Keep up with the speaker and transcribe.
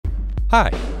Hi!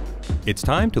 It's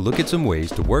time to look at some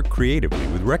ways to work creatively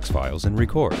with Rex files in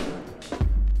Record.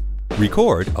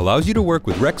 Record allows you to work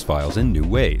with Rex files in new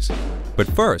ways. But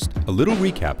first, a little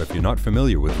recap if you're not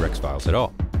familiar with Rex files at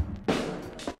all.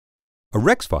 A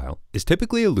Rex file is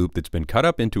typically a loop that's been cut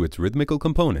up into its rhythmical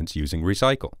components using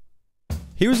recycle.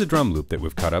 Here's a drum loop that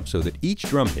we've cut up so that each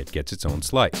drum hit gets its own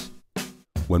slice.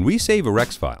 When we save a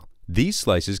Rex file, these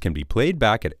slices can be played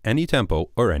back at any tempo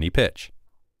or any pitch.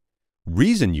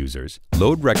 Reason users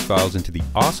load Rex files into the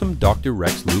awesome Dr.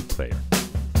 Rex loop player.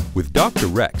 With Dr.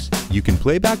 Rex, you can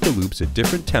play back the loops at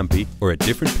different tempi or at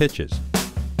different pitches.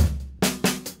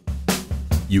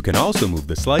 You can also move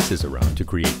the slices around to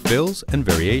create fills and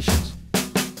variations.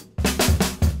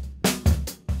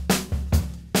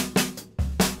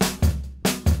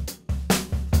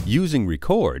 Using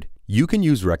Record, you can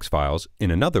use Rex files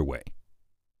in another way.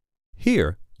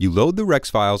 Here, you load the Rex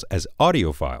files as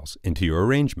audio files into your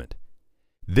arrangement.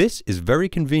 This is very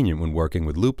convenient when working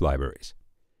with loop libraries.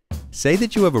 Say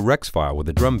that you have a Rex file with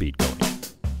a drum beat going.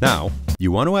 Now,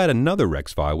 you want to add another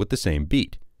Rex file with the same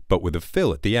beat, but with a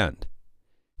fill at the end.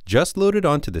 Just load it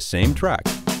onto the same track,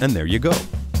 and there you go.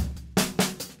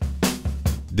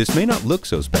 This may not look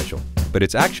so special, but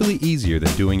it's actually easier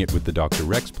than doing it with the Dr.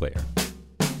 Rex player.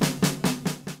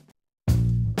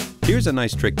 Here's a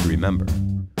nice trick to remember.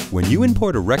 When you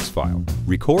import a Rex file,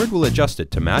 Record will adjust it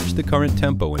to match the current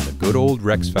tempo in the good old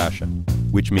Rex fashion,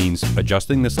 which means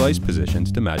adjusting the slice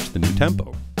positions to match the new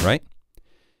tempo, right?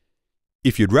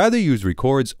 If you'd rather use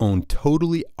Record's own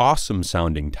totally awesome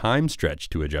sounding time stretch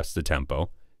to adjust the tempo,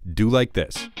 do like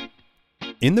this.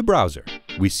 In the browser,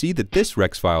 we see that this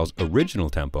Rex file's original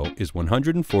tempo is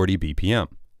 140 BPM.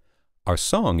 Our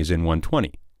song is in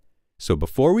 120. So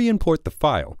before we import the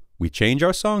file, we change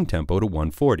our song tempo to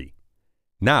 140.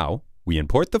 Now, we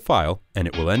import the file and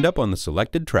it will end up on the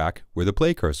selected track where the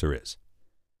play cursor is.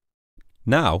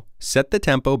 Now, set the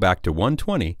tempo back to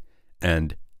 120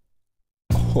 and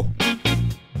whoa.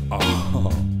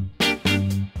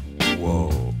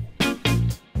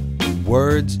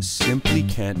 Words simply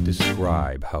can't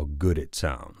describe how good it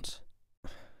sounds.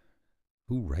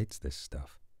 Who writes this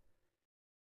stuff?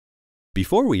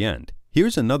 Before we end,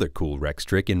 here's another cool Rex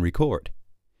trick in Record.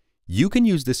 You can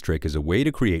use this trick as a way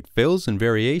to create fills and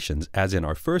variations as in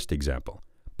our first example,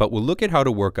 but we'll look at how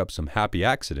to work up some happy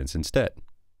accidents instead.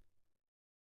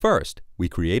 First, we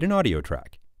create an audio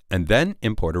track, and then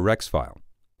import a Rex file.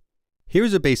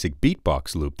 Here's a basic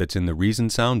beatbox loop that's in the Reason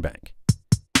sound bank.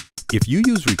 If you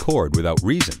use Record without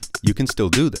Reason, you can still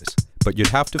do this, but you'd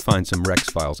have to find some Rex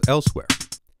files elsewhere.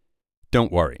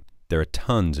 Don't worry, there are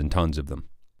tons and tons of them.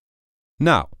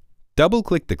 Now,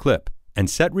 double-click the clip and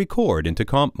set Record into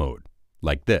comp mode,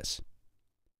 like this.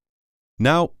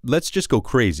 Now, let's just go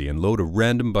crazy and load a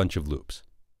random bunch of loops.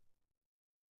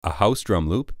 A house drum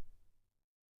loop,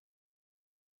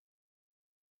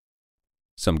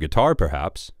 some guitar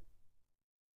perhaps,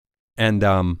 and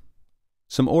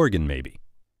some organ maybe.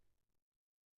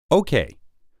 Okay,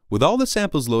 with all the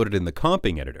samples loaded in the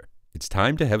comping editor, it's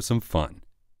time to have some fun.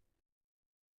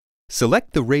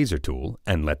 Select the razor tool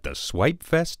and let the swipe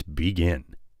fest begin.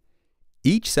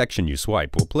 Each section you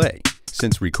swipe will play,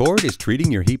 since Record is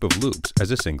treating your heap of loops as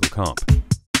a single comp.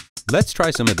 Let's try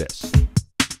some of this.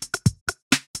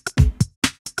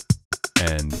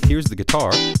 And here's the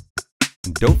guitar,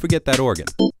 and don't forget that organ.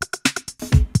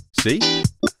 See?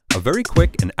 A very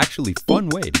quick and actually fun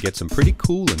way to get some pretty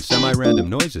cool and semi-random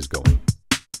noises going.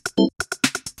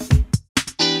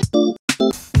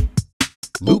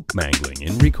 Loop mangling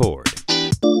in Record.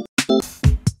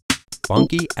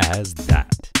 Funky as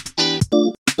that.